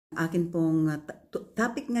Akin pong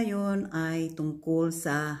topic ngayon ay tungkol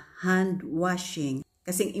sa hand washing.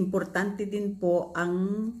 Kasi importante din po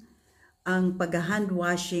ang pag-hand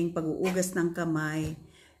washing, pag-uugas ng kamay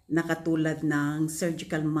na katulad ng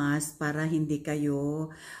surgical mask para hindi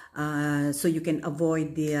kayo so you can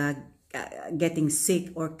avoid the getting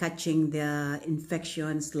sick or catching the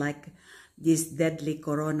infections like this deadly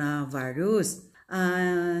coronavirus.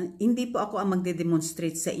 Hindi po ako ang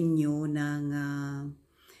magde-demonstrate sa inyo ng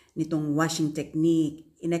nitong washing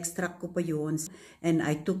technique. In-extract ko pa yun and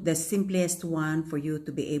I took the simplest one for you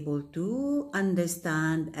to be able to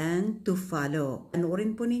understand and to follow.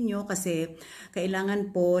 Panoorin po ninyo kasi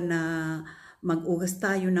kailangan po na mag-ugas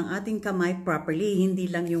tayo ng ating kamay properly. Hindi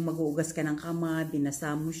lang yung mag-uugas ka ng kamay,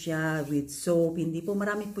 binasa mo siya with soap. Hindi po,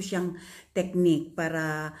 marami po siyang technique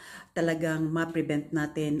para talagang ma-prevent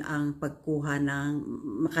natin ang pagkuha ng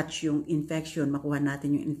makatch yung infection, makuha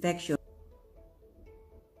natin yung infection.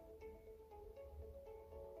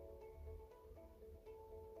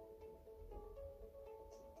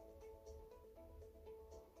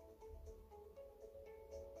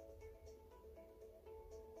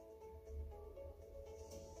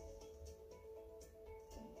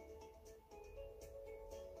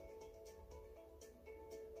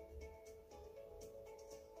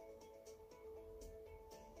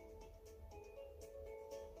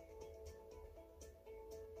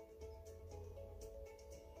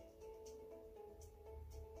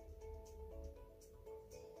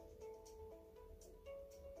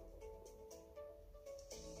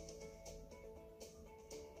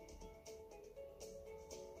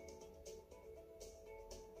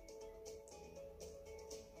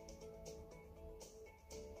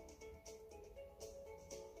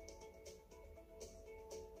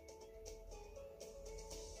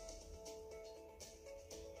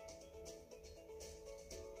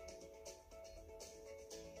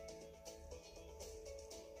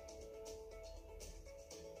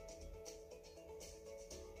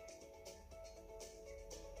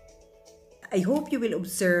 I hope you will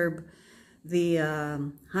observe the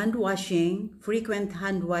hand washing. Frequent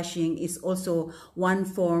hand washing is also one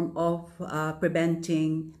form of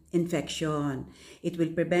preventing infection. It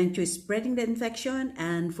will prevent you spreading the infection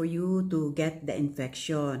and for you to get the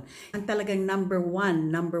infection. Ang talagang number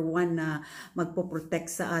one na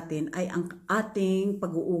magpo-protect sa atin ay ang ating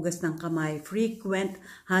pag-uugas ng kamay, frequent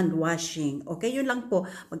hand washing. Okay, yun lang po.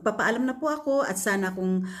 Magpapaalam na po ako at sana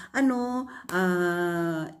kung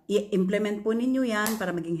i-implement po ninyo yan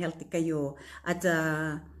para maging healthy kayo. At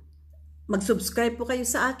mag-subscribe po kayo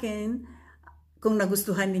sa akin kung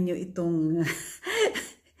nagustuhan ninyo itong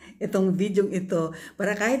itong video ito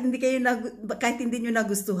para kahit hindi niyo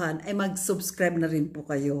nagustuhan ay mag-subscribe na rin po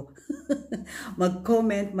kayo.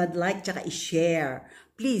 Mag-comment, mag-like, tsaka i-share.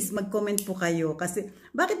 Please, mag-comment po kayo kasi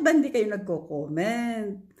bakit ba hindi kayo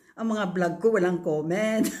nagko-comment? Ang mga vlog ko walang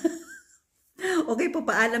comment. Okay po,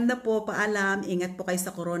 paalam na po, paalam. Ingat po kayo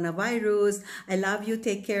sa coronavirus. I love you.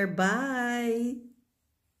 Take care. Bye.